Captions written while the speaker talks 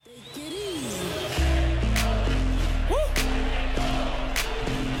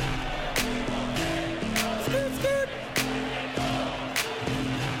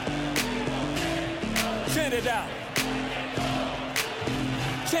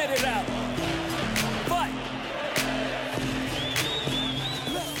Get it out. Fight.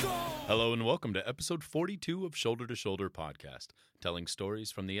 Hello and welcome to episode 42 of Shoulder to Shoulder Podcast, telling stories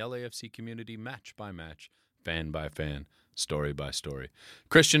from the LAFC community match by match, fan by fan, story by story.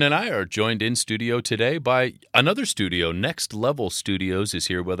 Christian and I are joined in studio today by another studio. Next Level Studios is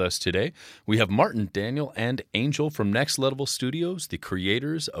here with us today. We have Martin, Daniel, and Angel from Next Level Studios, the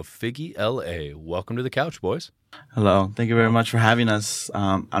creators of Figgy LA. Welcome to the couch, boys. Hello. Thank you very much for having us.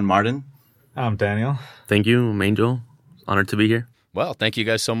 I'm Martin. I'm Daniel. Thank you. I'm Angel. Honored to be here. Well, thank you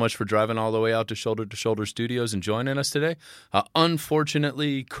guys so much for driving all the way out to Shoulder Studios and joining us today.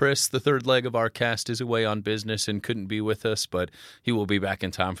 Unfortunately, Chris, the third leg of our cast, is away on business and couldn't be with us, but he will be back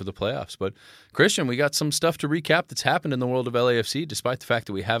in time for the playoffs. But, Christian, we got some stuff to recap that's happened in the world of LAFC, despite the fact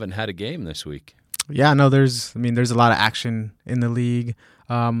that we haven't had a game this week. Yeah, no, there's a lot of action in the league.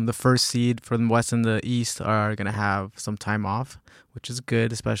 The first seed for the West and the East are going to have some time off, which is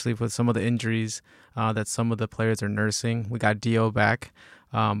good, especially with some of the injuries that some of the players are nursing. We got Dio back.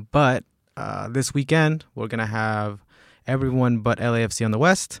 But this weekend, we're going to have everyone but LAFC on the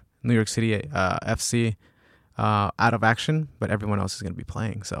West, New York City FC out of action, but everyone else is going to be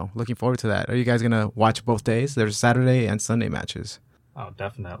playing. So looking forward to that. Are you guys going to watch both days? There's Saturday and Sunday matches. Oh,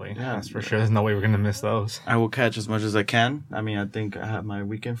 definitely. Yeah, that's for sure. There's no way we're going to miss those. I will catch as much as I can. I mean, I think I have my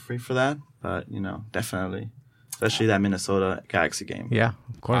weekend free for that, but, definitely. Especially that Minnesota Galaxy game. Yeah,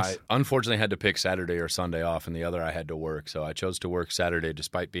 of course. I unfortunately had to pick Saturday or Sunday off, and the other I had to work. So I chose to work Saturday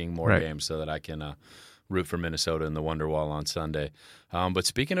despite being more games so that I can root for Minnesota in the Wonderwall on Sunday. But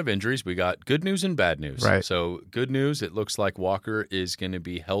speaking of injuries, we got good news and bad news. Right. So good news, it looks like Walker is going to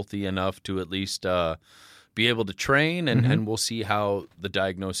be healthy enough to at least be able to train, and we'll see how the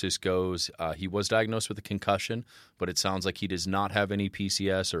diagnosis goes. He was diagnosed with a concussion, but it sounds like he does not have any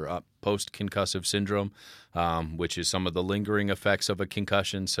PCS or post-concussive syndrome, which is some of the lingering effects of a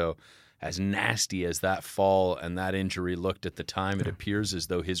concussion. So as nasty as that fall and that injury looked at the time, it appears as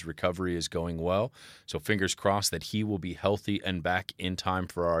though his recovery is going well. So fingers crossed that he will be healthy and back in time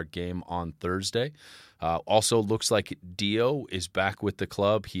for our game on Thursday. Also looks like Dio is back with the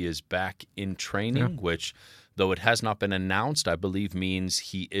club. He is back in training, which, though it has not been announced, I believe means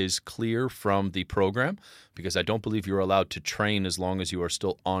he is clear from the program, because I don't believe you're allowed to train as long as you are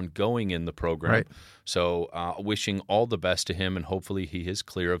still ongoing in the program. Right. So wishing all the best to him, and hopefully he is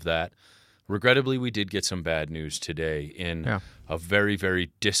clear of that. Regrettably, we did get some bad news today in a very,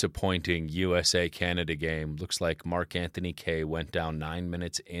 very disappointing USA-Canada game. Looks like Mark Anthony Kaye went down 9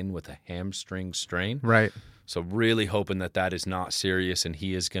 minutes in with a hamstring strain. Right. So really hoping that that is not serious and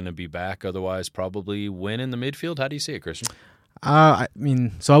he is going to be back. Otherwise, probably win in the midfield. How do you see it, Christian? I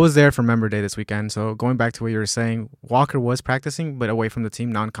was there for Member Day this weekend. So going back to what you were saying, Walker was practicing, but away from the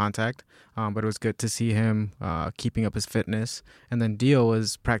team, non-contact. But it was good to see him keeping up his fitness. And then Dio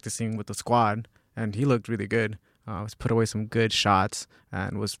was practicing with the squad, and he looked really good. Was put away some good shots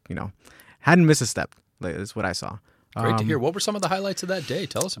and was, hadn't missed a step, is what I saw. Great to hear. What were some of the highlights of that day?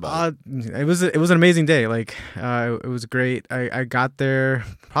 Tell us about it. It was an amazing day. It was great. I got there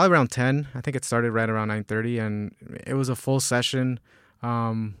probably around 10. I think it started right around 9:30, and it was a full session.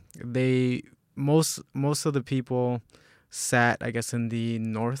 Most of the people sat, I guess, in the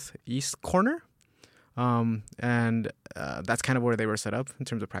northeast corner, and that's kind of where they were set up in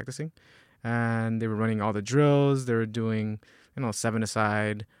terms of practicing. And they were running all the drills. They were doing,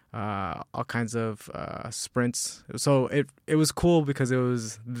 7-a-side. All kinds of sprints. So it was cool because it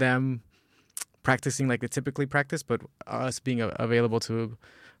was them practicing like they typically practice, but us being available to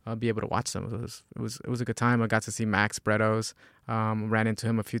be able to watch them. It was a good time. I got to see Max Bretos. Ran into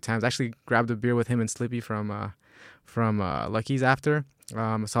him a few times. Actually grabbed a beer with him and Slippy from Lucky's after.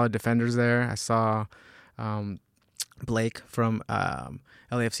 I saw the defenders there. I saw Blake from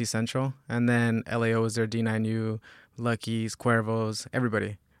LAFC Central, and then LAO was there. D9U, Lucky's, Cuervos,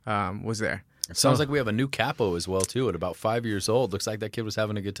 everybody was there. It sounds like we have a new capo as well too. At about 5 years old, looks like that kid was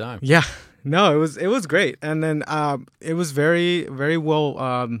having a good time. Yeah, no, it was great, and then it was very, very well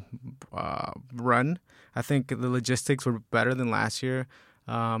run. I think the logistics were better than last year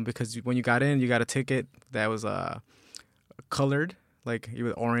because when you got in, you got a ticket that was colored, like you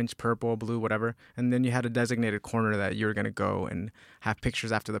were orange, purple, blue, whatever, and then you had a designated corner that you were gonna go and have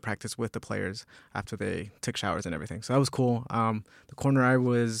pictures after the practice with the players after they took showers and everything. So that was cool. The corner I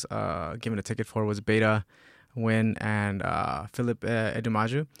was given a ticket for was Beta Win and Philip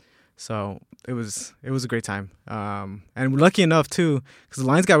Edumaju. So it was a great time. And we're lucky enough too, because the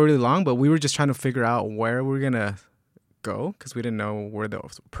lines got really long, but we were just trying to figure out where we were gonna go because we didn't know where the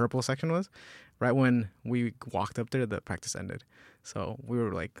purple section was. Right when we walked up there, the practice ended. So we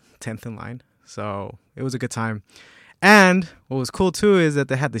were like 10th in line. So it was a good time. And what was cool too is that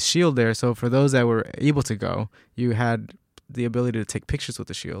they had the shield there. So for those that were able to go, you had the ability to take pictures with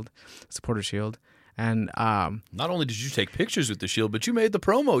the shield, supporter shield. And Not only did you take pictures with the shield, but you made the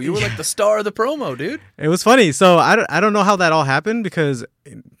promo. You were like the star of the promo, dude. it was funny. So I don't know how that all happened because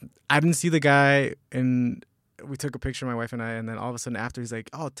I didn't see the guy, and we took a picture, my wife and I, and then all of a sudden after he's like,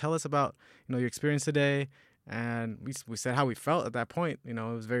 "Oh, tell us about your experience today." And we said how we felt at that point. It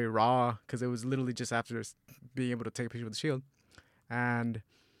was very raw because it was literally just after being able to take a picture with the shield, and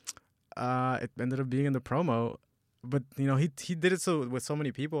it ended up being in the promo. But he did it with so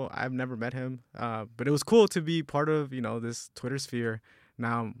many people. I've never met him, but it was cool to be part of this Twitter sphere.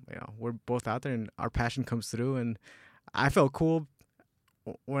 Now we're both out there, and our passion comes through. And I felt cool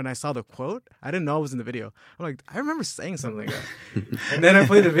when I saw the quote. I didn't know it was in the video. I'm like, I remember saying something like that. And then I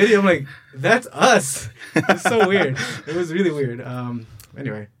played the video. I'm like, that's us. It's so weird. It was really weird.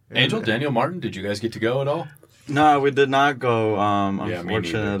 Anyway. Angel, Daniel, Martin, did you guys get to go at all? No, we did not go. me neither,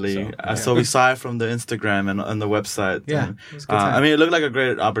 Unfortunately, so. so we saw it from the Instagram and the website. Yeah, And, it was a good time. I mean, it looked like a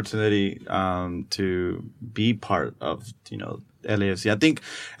great opportunity to be part of LAFC. I think,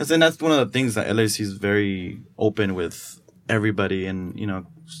 and that's one of the things that LAFC is very open with everybody, and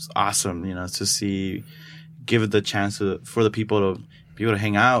it's awesome. To see, give it the chance for the people to be able to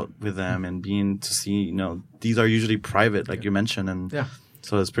hang out with them and to see. These are usually private, like you mentioned, and Yeah.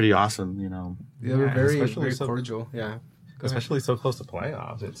 so it's pretty awesome. They were Yeah, very, especially very so- cordial. Yeah. Especially so close to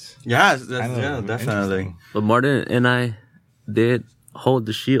playoffs. It's Yeah, kind of definitely. interesting. But Martin and I did hold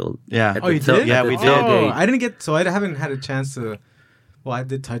the shield. Yeah. At Oh, the you tail- did? at Yeah, the we did. tailgate. I didn't get, so I haven't had a chance to, well, I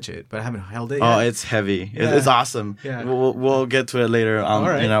did touch it, but I haven't held it yet. Oh, it's heavy. Yeah. It's awesome. Yeah. We'll get to it later. All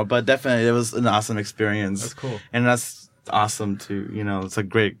right. But definitely it was an awesome experience. That's cool. And that's awesome to, it's a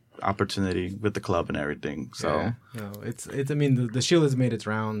great opportunity with the club and everything. So Yeah. It's, I mean, the shield has made its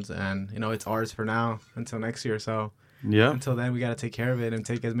rounds, and, it's ours for now until next year. So yeah. until then, we got to take care of it and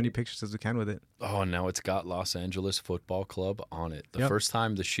take as many pictures as we can with it. Oh, and now it's got Los Angeles Football Club on it. The Yep. first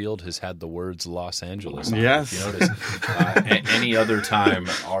time the shield has had the words Los Angeles on Yes. it. If you notice, any other time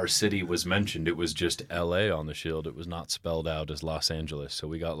our city was mentioned, it was just L.A. on the shield. It was not spelled out as Los Angeles. So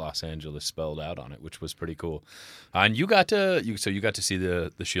we got Los Angeles spelled out on it, which was pretty cool. And you got to see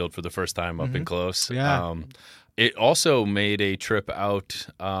the shield for the first time up and close. Yeah. It also made a trip out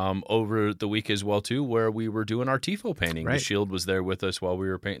over the week as well, too, where we were doing our TIFO painting. Right. The shield was there with us while we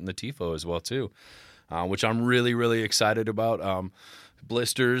were painting the TIFO as well, too, which I'm really, really excited about.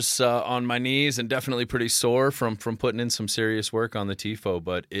 Blisters on my knees and definitely pretty sore from putting in some serious work on the TIFO,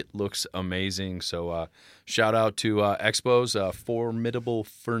 but it looks amazing. So shout out to Expos. Formidable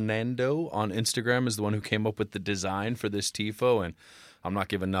Fernando on Instagram is the one who came up with the design for this TIFO, and I'm not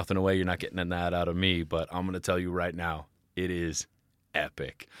giving nothing away. You're not getting that out of me, but I'm going to tell you right now, it is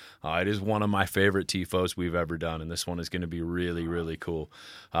epic. It is one of my favorite TIFOs we've ever done, and this one is going to be really, really cool.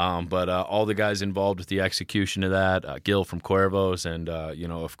 But all the guys involved with the execution of that, Gil from Cuervos, and,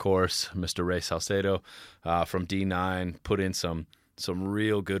 of course, Mr. Ray Salcedo from D9 put in some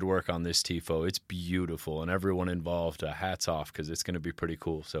real good work on this TIFO. It's beautiful, and everyone involved, hats off, because it's going to be pretty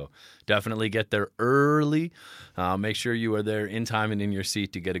cool. So definitely get there early. Make sure you are there in time and in your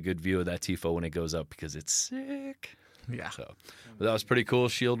seat to get a good view of that TIFO when it goes up, because it's sick. Yeah. So but that was pretty cool.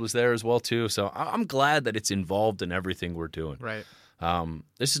 Shield was there as well, too. So I'm glad that it's involved in everything we're doing. Right.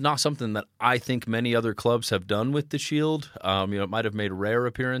 This is not something that I think many other clubs have done with the Shield. It might have made rare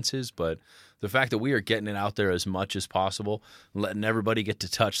appearances, but the fact that we are getting it out there as much as possible, letting everybody get to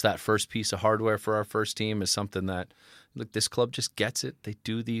touch that first piece of hardware for our first team is something that, look, this club just gets it. They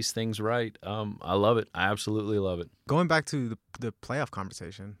do these things right. I love it. I absolutely love it. Going back to the playoff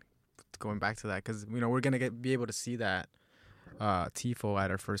conversation, going back to that, because, we're going to be able to see that TIFO at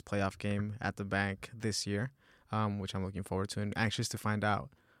our first playoff game at the bank this year, which I'm looking forward to and anxious to find out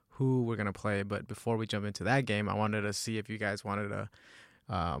who we're going to play. But before we jump into that game, I wanted to see if you guys wanted to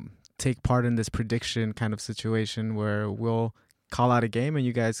take part in this prediction kind of situation where we'll call out a game and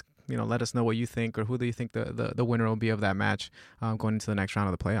you guys, let us know what you think or who do you think the winner will be of that match going into the next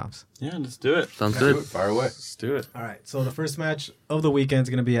round of the playoffs. Yeah, let's do it. Sounds good. Fire away. Let's do it. All right. So the first match of the weekend is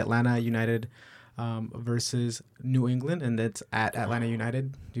going to be Atlanta United versus New England, and that's at Atlanta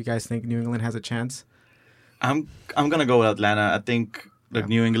United. Do you guys think New England has a chance? I'm gonna go with Atlanta. I think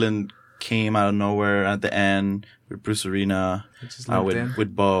New England came out of nowhere at the end with Bruce Arena, It's just lumped in.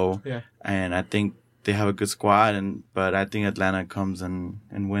 with Bo, Yeah. and I think they have a good squad. But I think Atlanta comes and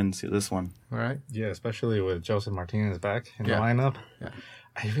wins this one. All right. Yeah, especially with Joseph Martinez back in Yeah. the lineup. Yeah.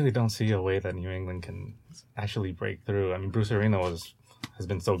 I really don't see a way that New England can actually break through. I mean, Bruce Arena has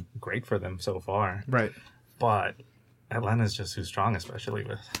been so great for them so far, Right. but Atlanta's just too strong, especially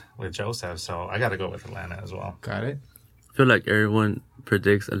with Joseph. So I got to go with Atlanta as well. Got it. I feel like everyone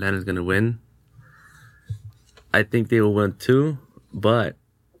predicts Atlanta's gonna win. I think they will win too, but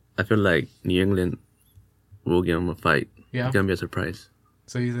I feel like New England will give them a fight. Yeah. It's gonna be a surprise.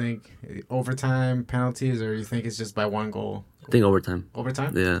 So you think overtime penalties, or you think it's just by one goal? I think overtime.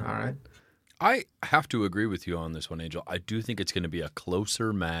 Overtime? Yeah. All right. I have to agree with you on this one, Angel. I do think it's going to be a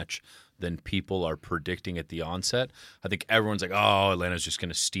closer match than people are predicting at the onset. I think everyone's like, oh, Atlanta's just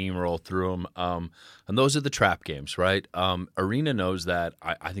going to steamroll through them. And those are the trap games, right? Arena knows that.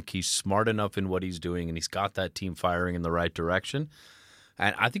 I think he's smart enough in what he's doing, and he's got that team firing in the right direction.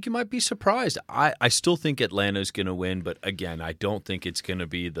 And I think you might be surprised. I still think Atlanta's going to win, but again, I don't think it's going to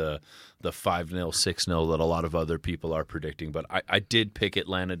be the 5-0, 6-0 that a lot of other people are predicting. But I did pick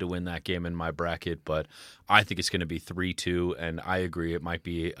Atlanta to win that game in my bracket, but I think it's going to be 3-2, and I agree it might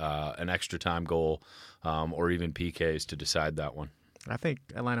be an extra time goal or even PKs to decide that one. I think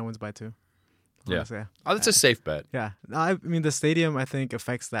Atlanta wins by 2. Yeah. Honestly. Oh, that's a safe bet. Yeah. I mean, the stadium, I think,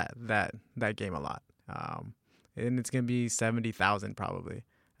 affects that game a lot. And it's going to be 70,000 probably.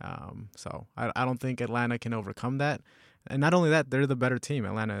 So I don't think Atlanta can overcome that. And not only that, they're the better team.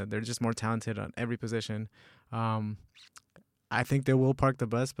 Atlanta, they're just more talented on every position. I think they will park the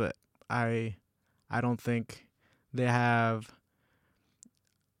bus, but I don't think they have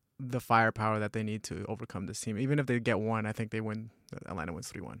the firepower that they need to overcome this team. Even if they get one, I think Atlanta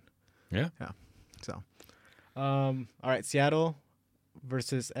wins 3-1. Yeah. Yeah. So, all right, Seattle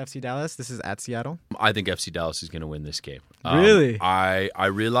versus FC Dallas. This is at Seattle. I think FC Dallas is going to win this game. Really? I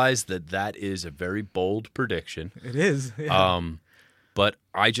realize that is a very bold prediction. It is. Yeah. But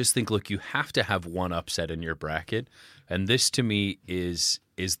I just think, look, you have to have one upset in your bracket, and this to me is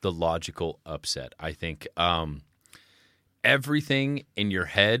the logical upset. I think everything in your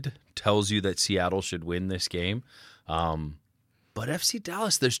head tells you that Seattle should win this game. But FC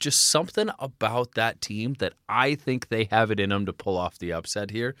Dallas, there's just something about that team that I think they have it in them to pull off the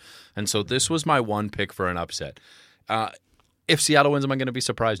upset here. And so this was my one pick for an upset. If Seattle wins, am I going to be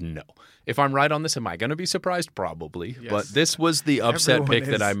surprised? No. If I'm right on this, am I going to be surprised? Probably. Yes. But this was the upset Everyone pick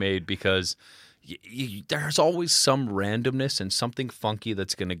that is. I made because there's always some randomness and something funky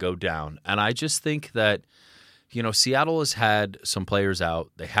that's going to go down. And I just think that, Seattle has had some players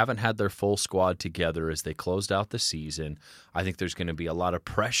out. They haven't had their full squad together as they closed out the season. I think there's going to be a lot of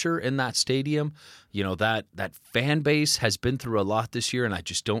pressure in that stadium. That fan base has been through a lot this year, and I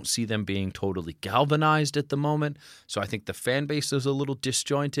just don't see them being totally galvanized at the moment. So I think the fan base is a little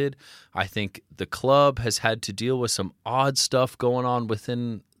disjointed. I think the club has had to deal with some odd stuff going on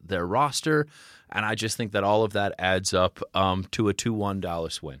within their roster, and I just think that all of that adds up to a 2-1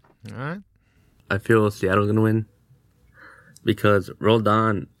 Dallas win. All right. I feel Seattle's gonna win because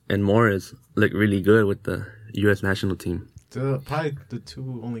Roldan and Morris look really good with the U.S. national team. Probably the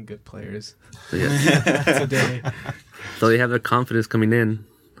two only good players So, yeah. today. So they have their confidence coming in,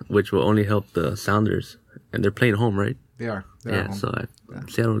 which will only help the Sounders. And they're playing home, right? They are. They're Yeah, at home. so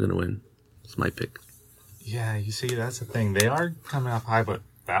Seattle's gonna win. It's my pick. Yeah, you see, that's the thing. They are coming off high, but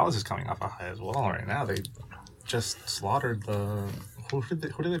Dallas is coming off a high as well right now. They just slaughtered the... Who did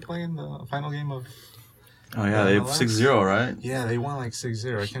they play in the final game of... Oh, yeah, they 6-0, right? Yeah, they won like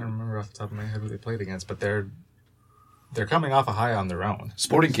 6-0. I can't remember off the top of my head who they played against, but they're coming off a high on their own.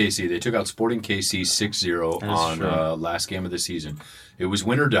 Sporting KC. They took out Sporting KC 6-0 on last game of the season. It was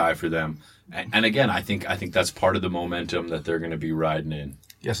win or die for them. And again, I think that's part of the momentum that they're going to be riding in.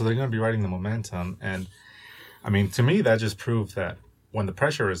 Yeah, so they're going to be riding the momentum. And, I mean, to me, that just proved that when the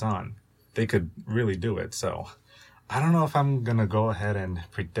pressure is on, they could really do it. So I don't know if I'm going to go ahead and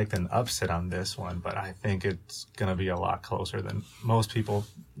predict an upset on this one, but I think it's going to be a lot closer than most people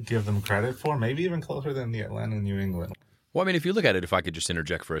give them credit for, maybe even closer than the Atlanta New England. Well, I mean, if you look at it, if I could just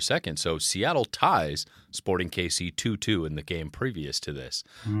interject for a second. So Seattle ties Sporting KC 2-2 in the game previous to this.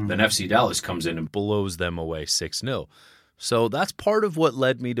 Then FC Dallas comes in and blows them away 6-0. So that's part of what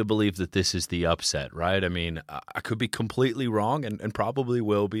led me to believe that this is the upset, right? I mean, I could be completely wrong and probably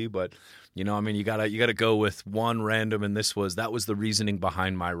will be, but you gotta go with one random, and that was the reasoning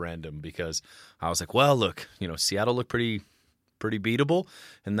behind my random, because I was like, well, look, Seattle looked pretty beatable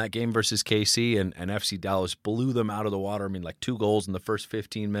in that game versus KC, and FC Dallas blew them out of the water. I mean, like 2 goals in the first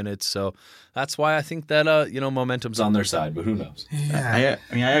 15 minutes. So that's why I think that momentum's on their side, but who knows? I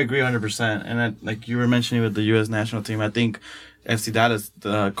agree 100%. And like you were mentioning with the U.S. national team, I think FC Dallas,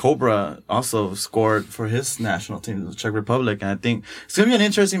 Cobra also scored for his national team, the Czech Republic. And I think it's going to be an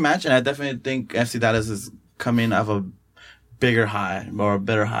interesting match. And I definitely think FC Dallas is coming off a bigger high or a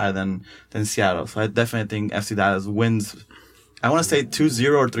better high than Seattle. So I definitely think FC Dallas wins I want to say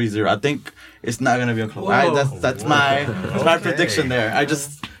 2-0 or 3-0. I think it's not gonna be a close. That's my prediction there.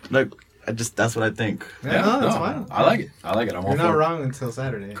 That's what I think. Yeah, no, that's fine. I like it. I'm all You're not for it. wrong until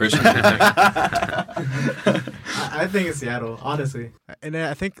Saturday. Christian, I think it's Seattle, honestly, and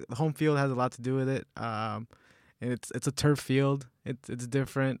I think the home field has a lot to do with it. And it's a turf field. It's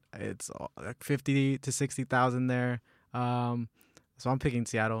different. It's like 50 to 60,000 there. So I'm picking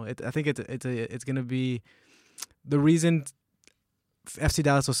Seattle. I think it's gonna be the reason FC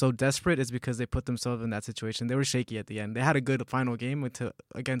Dallas was so desperate is because they put themselves in that situation. They were shaky at the end. They had a good final game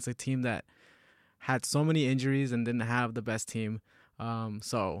against a team that had so many injuries and didn't have the best team.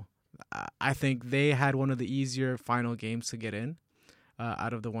 So I think they had one of the easier final games to get in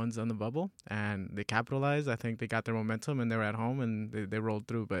out of the ones on the bubble, and they capitalized. I think they got their momentum, and they were at home, and they rolled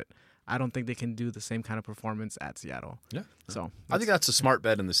through. But I don't think they can do the same kind of performance at Seattle. Yeah. So I think that's a smart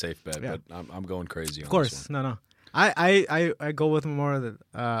bet and the safe bet, Yeah. but I'm going crazy on of course, this one. no. I go with more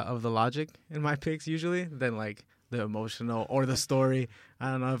of the logic in my picks usually than like the emotional or the story.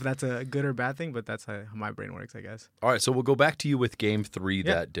 I don't know if that's a good or bad thing, but that's how my brain works, I guess. All right, so we'll go back to you with Game 3 Yeah,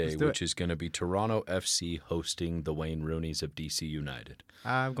 that day, let's do which it. is going to be Toronto FC hosting the Wayne Rooneys of DC United.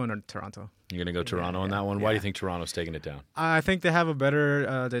 I'm going to Toronto. You're going to go Toronto on that one? Why do you think Toronto's taking it down? I think they have a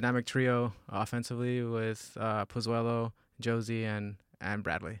better dynamic trio offensively with Pozuelo, Josie, and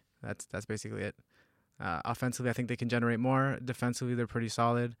Bradley. That's basically it. Offensively, I think they can generate more. Defensively, they're pretty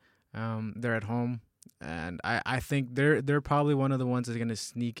solid. They're at home, and I think they're probably one of the ones that's going to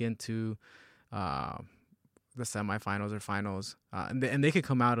sneak into the semifinals or finals, and they could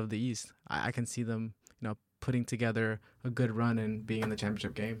come out of the East. I can see them, putting together a good run and being in the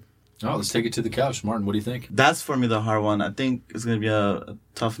championship game. Oh, let's take it to the couch. Martin, what do you think? That's for me the hard one. I think it's going to be a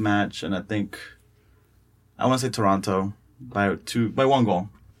tough match, and I want to say Toronto by 1 goal.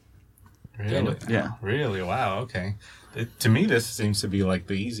 Really? Yeah. Really? Wow. Okay. To me, this seems to be like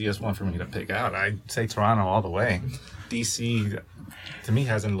the easiest one for me to pick out. I'd say Toronto all the way. DC, to me,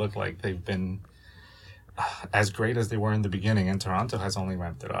 hasn't looked like they've been as great as they were in the beginning, and Toronto has only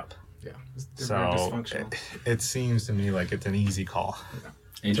ramped it up. Yeah, So it seems to me like it's an easy call.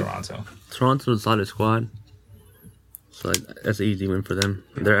 Angel? Toronto. Toronto's a solid squad, so that's an easy win for them.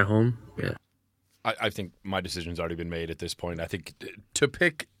 They're at home. Yeah. I think my decision's already been made at this point. I think to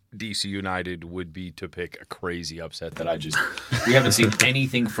pick DC United would be to pick a crazy upset that we haven't seen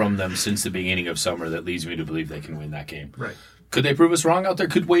anything from them since the beginning of summer that leads me to believe they can win that game. Right. Could they prove us wrong out there?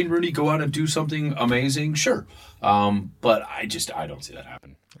 Could Wayne Rooney go out and do something amazing? Sure. But I don't see that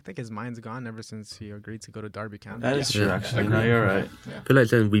happen. I think his mind's gone ever since he agreed to go to Derby County. That is true, Yeah. actually. No, you're right. I feel like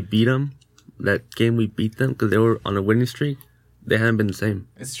since we beat them, that game we beat them because they were on a winning streak, they haven't been the same.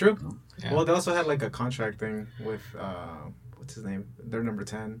 It's true. Yeah. Well, they also had like a contract thing with what's his name? Their number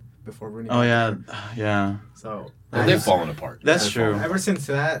 10 before Rooney. Oh, got yeah. there. Yeah. So Well, they've fallen apart. That's true. Ever since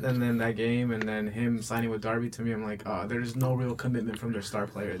that, and then that game, and then him signing with Derby, to me, I'm like, there's no real commitment from their star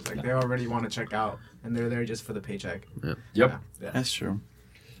players. Like they already want to check out, and they're there just for the paycheck. Yep. Yeah. That's true.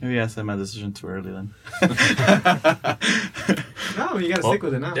 Maybe I said my decision too early then. No, you gotta stick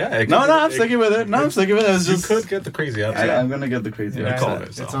with it now. Yeah. No, I'm sticking with it. No, I'm sticking with it. It's You just, could get the crazy upset. I'm going to get the crazy. Yeah, upset. called it,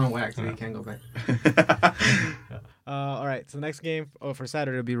 It's so. on wax, so you can't go back. All right, so the next game for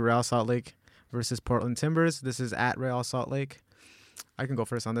Saturday will be Real Salt Lake versus Portland Timbers. This is at Real Salt Lake. I can go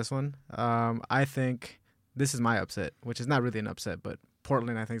first on this one. I think this is my upset, which is not really an upset, but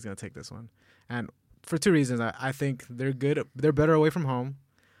Portland I think is going to take this one. And for two reasons. I think they're good. They're better away from home.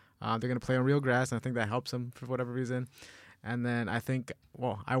 They're going to play on real grass, and I think that helps them for whatever reason. And then I think,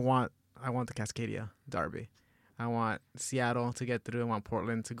 I want the Cascadia Derby. I want Seattle to get through. I want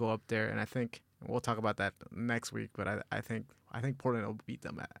Portland to go up there, and I think we'll talk about that next week. But I think Portland will beat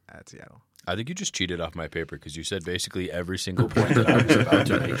them at Seattle. I think you just cheated off my paper because you said basically every single point that I was about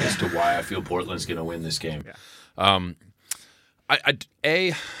to make as to why I feel Portland's going to win this game. Yeah.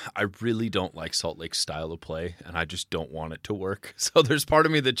 I really don't like Salt Lake's style of play, and I just don't want it to work. So there's part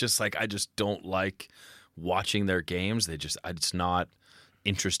of me that just I just don't like watching their games. It's not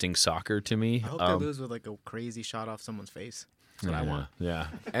interesting soccer to me. I hope they lose with like a crazy shot off someone's face. That's what I want. Yeah,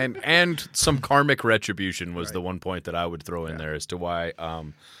 and some karmic retribution was the one point that I would throw in there as to why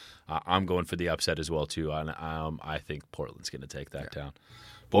I'm going for the upset as well too. And I think Portland's going to take that down.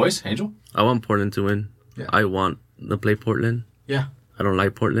 Boys, Angel? I want Portland to win. Yeah. I want to play Portland. Yeah. I don't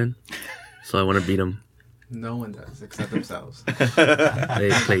like Portland, so I want to beat them. No one does except themselves. They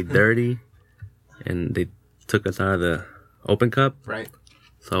played dirty, and they took us out of the Open Cup, Right.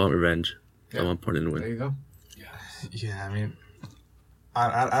 so I want revenge. So Yeah. I want Portland to There win. you go. Yeah, I mean,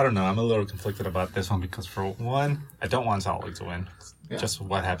 I don't know. I'm a little conflicted about this one because, for one, I don't want Salt Lake to win. Yeah. Just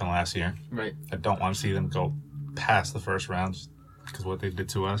what happened last year. Right. I don't want to see them go past the first round. because what they did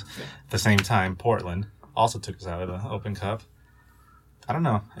to us. At the same time, Portland also took us out of the Open Cup. I don't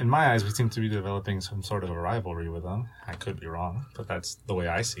know. In my eyes, we seem to be developing some sort of a rivalry with them. I could be wrong, but that's the way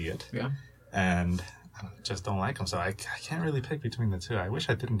I see it. Yeah. And I just don't like them, so I can't really pick between the two. I wish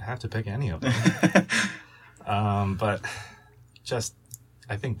I didn't have to pick any of them. But just,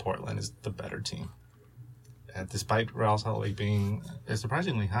 I think Portland is the better team. Despite Real Salt Lake being a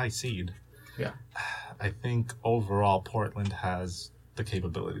surprisingly high seed, Yeah. I think overall Portland has the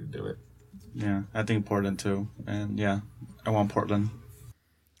capability to do it. Yeah, I think Portland too. And yeah, I want Portland.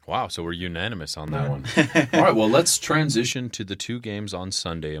 Wow, so we're unanimous on that one. All right, well, let's transition to the two games on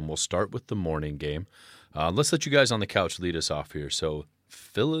Sunday, and we'll start with the morning game. Let's let you guys on the couch lead us off here. So,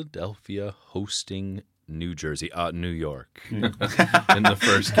 Philadelphia hosting New York in the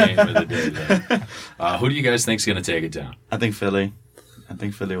first game of the day there. Who do you guys think is going to take it down? I think Philly. I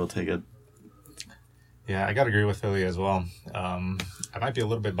think Philly will take it. Yeah, I got to agree with Philly as well. I might be a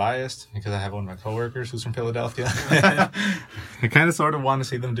little bit biased because I have one of my coworkers who's from Philadelphia. I kind of sort of want to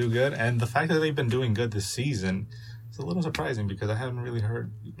see them do good. And the fact that they've been doing good this season is a little surprising because I haven't really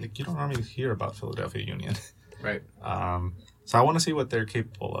heard, like, you don't normally hear about Philadelphia Union. Right. So I want to see what they're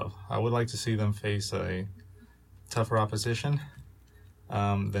capable of. I would like to see them face a tougher opposition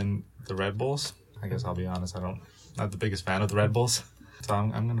than the Red Bulls. I guess I'll be honest, not the biggest fan of the Red Bulls. So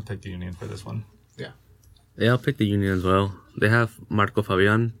I'm going to pick the Union for this one. Yeah, I'll pick the Union as well. They have Marco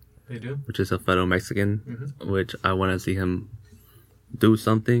Fabian, They do. which is a fellow Mexican, which I want to see him do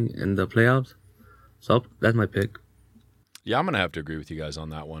something in the playoffs. So that's my pick. Yeah, I'm going to have to agree with you guys on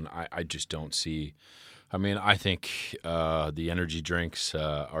that one. I just don't see. I mean, I think the energy drinks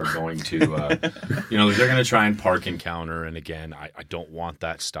are going to, they're going to try and park and counter. And again, I don't want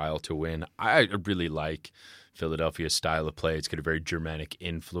that style to win. I really like Philadelphia's style of play. It's got a very Germanic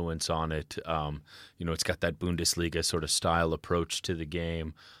influence on it. It's got that Bundesliga sort of style approach to the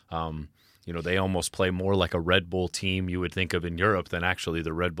game. They almost play more like a Red Bull team you would think of in Europe than actually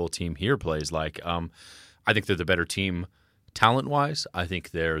the Red Bull team here plays like. I think they're the better team talent-wise. I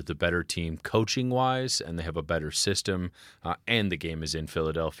think they're the better team coaching-wise, and they have a better system, and the game is in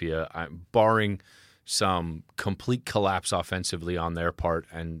Philadelphia. Barring some complete collapse offensively on their part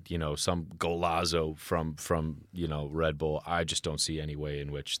and, some golazo from Red Bull, I just don't see any way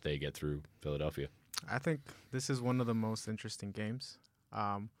in which they get through Philadelphia. I think this is one of the most interesting games.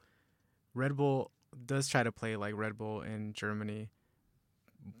 Red Bull does try to play like Red Bull in Germany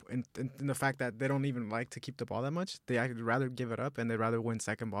in the fact that they don't even like to keep the ball that much. They'd rather give it up, and they'd rather win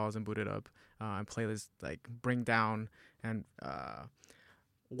second balls and boot it up and play this, like, bring down and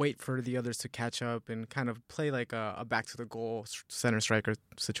wait for the others to catch up and kind of play like a back-to-the-goal center striker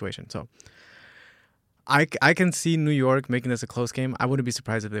situation. So I can see New York making this a close game. I wouldn't be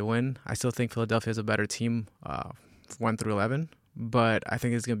surprised if they win. I still think Philadelphia is a better team 1 through 11, but I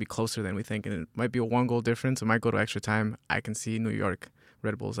think it's going to be closer than we think, and it might be a 1-goal difference. It might go to extra time. I can see New York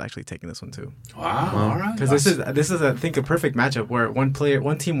Red Bull's actually taking this one too. Wow! All right, because this is I think a perfect matchup where one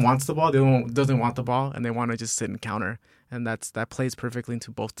team wants the ball, the other one doesn't want the ball, and they want to just sit and counter, and that plays perfectly into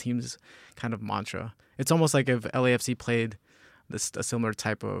both teams' kind of mantra. It's almost like if LAFC played a similar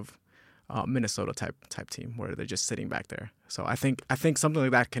type of Minnesota type team where they're just sitting back there. So I think something like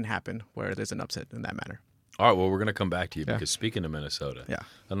that can happen where there's an upset in that manner. All right, well, we're going to come back to you because speaking of Minnesota, I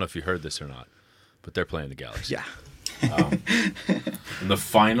don't know if you heard this or not, but they're playing the Galaxy. Yeah. In the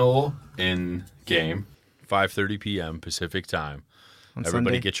final in game, 5:30 p.m. Pacific time. On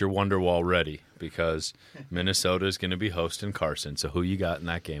Everybody Sunday. get your Wonderwall ready because Minnesota is going to be hosting Carson. So who you got in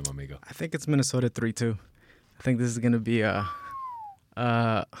that game, amigo? I think it's Minnesota 3-2. I think this is going to be a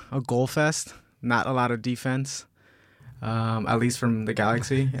goal fest. Not a lot of defense, at least from the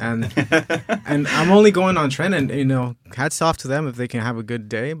Galaxy. And I'm only going on trend, and hats off to them if they can have a good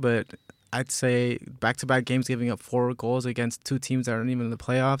day. But I'd say back-to-back games giving up 4 goals against 2 teams that aren't even in the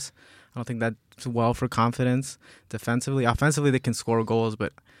playoffs. I don't think that's well for confidence defensively. Offensively, they can score goals,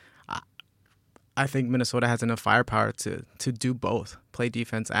 but I think Minnesota has enough firepower to do both, play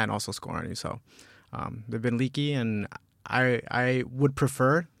defense and also score on you. So they've been leaky, and I would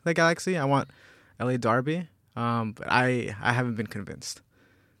prefer the Galaxy. I want LA Derby, but I haven't been convinced.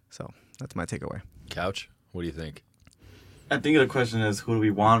 So that's my takeaway. Couch, what do you think? I think the question is who do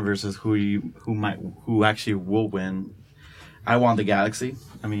we want versus who actually will win. I want the Galaxy.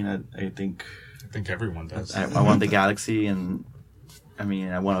 I mean, I think everyone does. I want the Galaxy, and I mean,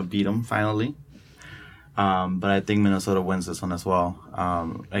 I want to beat them finally. But I think Minnesota wins this one as well.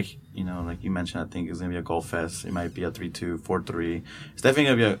 Like you mentioned, I think it's gonna be a goal fest. It might be a 3-2, 4-3. It's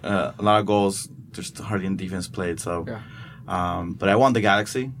definitely gonna be a lot of goals. Just hardly in defense played. So, but I want the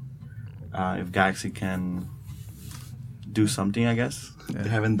Galaxy. If Galaxy can do something, I guess, they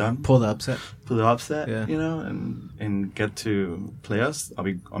haven't done. Pull the upset. Pull the upset, Yeah. and get to play us. That'll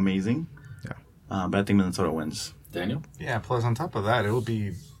be amazing. Yeah. But I think Minnesota wins. Daniel? Yeah, plus on top of that, it would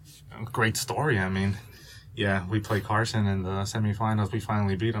be a great story. I mean, yeah, we play Carson in the semifinals. We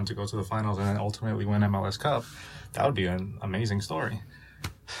finally beat them to go to the finals and then ultimately win MLS Cup. That would be an amazing story.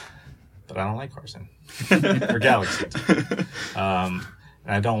 But I don't like Carson. Or Galaxy. And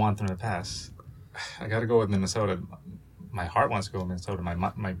I don't want them to pass. I got to go with Minnesota. My heart wants to go with Minnesota.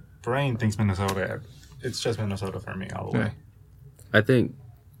 My brain thinks Minnesota. It's just Minnesota for me all the way. I think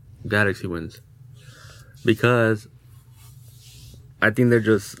Galaxy wins because I think they're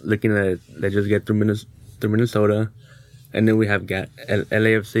just looking at it. They just get through Minnesota, and then we have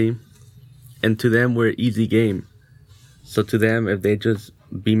LAFC, and to them we're an easy game. So to them, if they just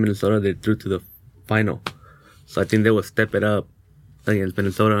beat Minnesota, they're through to the final. So I think they will step it up against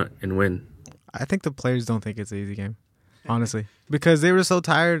Minnesota and win. I think the players don't think it's an easy game, honestly, because they were so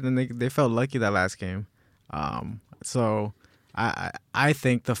tired and they felt lucky that last game. So I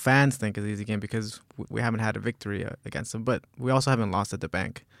think the fans think it's an easy game because we haven't had a victory against them, but we also haven't lost at the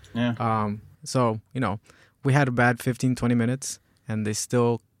bank. Yeah. So, we had a bad 15, 20 minutes and they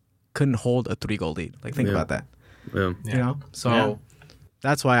still couldn't hold a 3-goal lead. Like, think about that. Yeah. So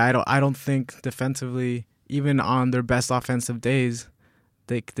that's why I don't think defensively, even on their best offensive days,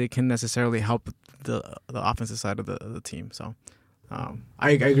 they can necessarily help the offensive side of the team. So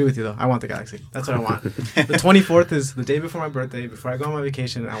I agree with you, though. I want the Galaxy. That's what I want. The 24th is the day before my birthday, before I go on my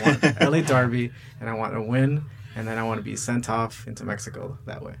vacation. I want LA Derby, and I want to win, and then I want to be sent off into Mexico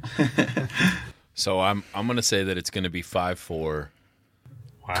that way. So I'm going to say that it's going to be 5-4.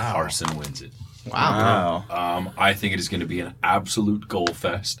 Wow. Carson wins it. Wow. I think it is going to be an absolute goal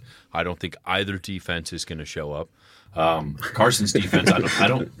fest. I don't think either defense is going to show up. Carson's defense, I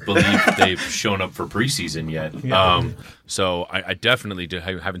don't believe they've shown up for preseason yet. So I definitely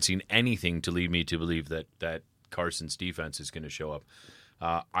haven't seen anything to lead me to believe that Carson's defense is going to show up.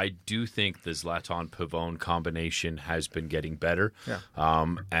 I do think the Zlatan Pavone combination has been getting better.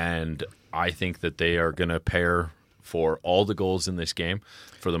 Yeah. And I think that they are going to pair for all the goals in this game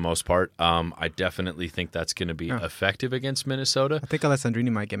for the most part. I definitely think that's going to be effective against Minnesota. I think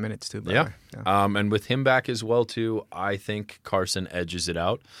Alessandrini might get minutes too. Yeah. And with him back as well too, I think Carson edges it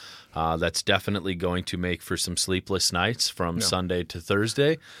out. That's definitely going to make for some sleepless nights from Sunday to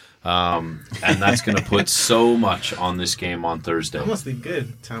Thursday. And that's going to put so much on this game on Thursday. That must be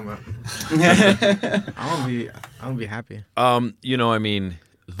good, Tama. I'm gonna be happy. I mean,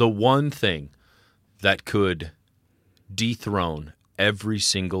 the one thing that could dethrone every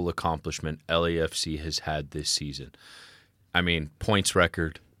single accomplishment LAFC has had this season. I mean, points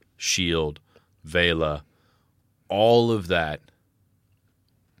record, Shield, Vela, all of that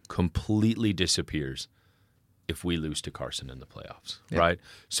completely disappears if we lose to Carson in the playoffs, right?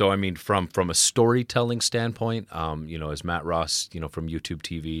 So, I mean, from a storytelling standpoint, as Matt Ross, from YouTube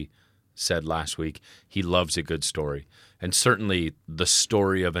TV said last week, he loves a good story. And certainly the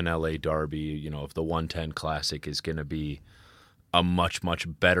story of an LA Derby, of the 110 Classic is going to be a much, much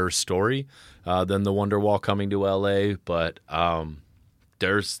better story than the Wonderwall coming to LA. But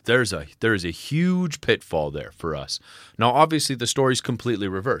there's a huge pitfall there for us. Now, obviously, the story's completely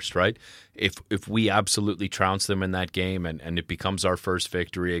reversed, right? If we absolutely trounce them in that game and it becomes our first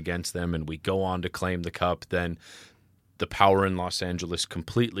victory against them and we go on to claim the cup, then the power in Los Angeles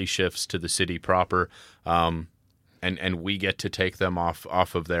completely shifts to the city proper. And we get to take them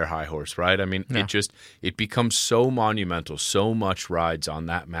off of their high horse, right? I mean, it becomes so monumental, so much rides on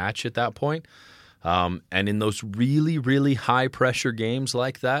that match at that point. And in those really, really high pressure games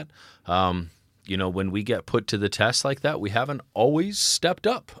like that, when we get put to the test like that, we haven't always stepped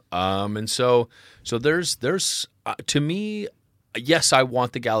up. And so there's to me, yes, I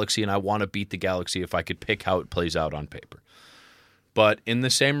want the Galaxy and I want to beat the Galaxy if I could pick how it plays out on paper. But in the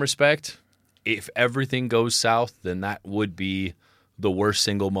same respect, if everything goes south, then that would be the worst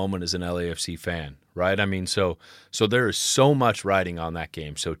single moment as an LAFC fan, right? I mean, so there is so much riding on that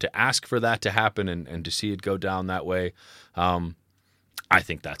game. So to ask for that to happen and to see it go down that way, I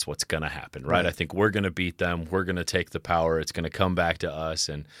think that's what's going to happen, right? I think we're going to beat them. We're going to take the power. It's going to come back to us,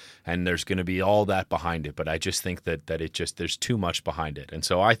 and there's going to be all that behind it. But I just think that there's too much behind it. And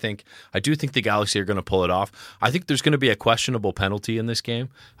so I do think the Galaxy are going to pull it off. I think there's going to be a questionable penalty in this game.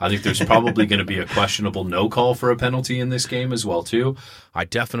 I think there's probably going to be a questionable no call for a penalty in this game as well, too. I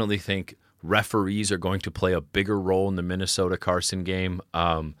definitely think referees are going to play a bigger role in the Minnesota Carson game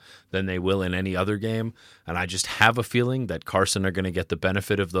than they will in any other game. And I just have a feeling that Carson are going to get the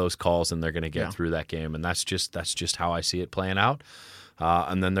benefit of those calls and they're going to get through that game. And that's just how I see it playing out.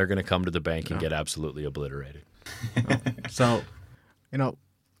 And then they're going to come to the bank and get absolutely obliterated. So,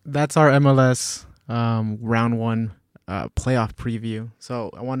 that's our MLS round 1 playoff preview. So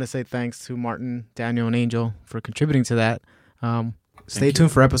I want to say thanks to Martin, Daniel, and Angel for contributing to that. Stay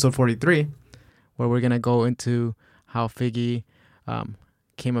tuned for episode 43, where we're going to go into how Figgy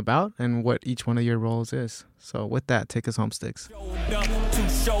came about and what each one of your roles is. So with that, take us home, Sticks.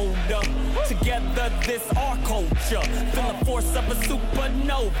 Shoulder, together this our culture. Feel the force of a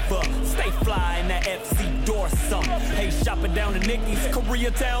supernova. Stay fly in that FC Dorsum. Hey, shopping down to Nicky's,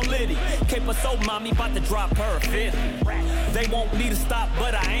 Koreatown Liddy. Cape us so mommy about to drop her 50. They won't need to stop,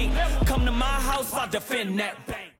 but I ain't. Come to my house, I'll defend that back.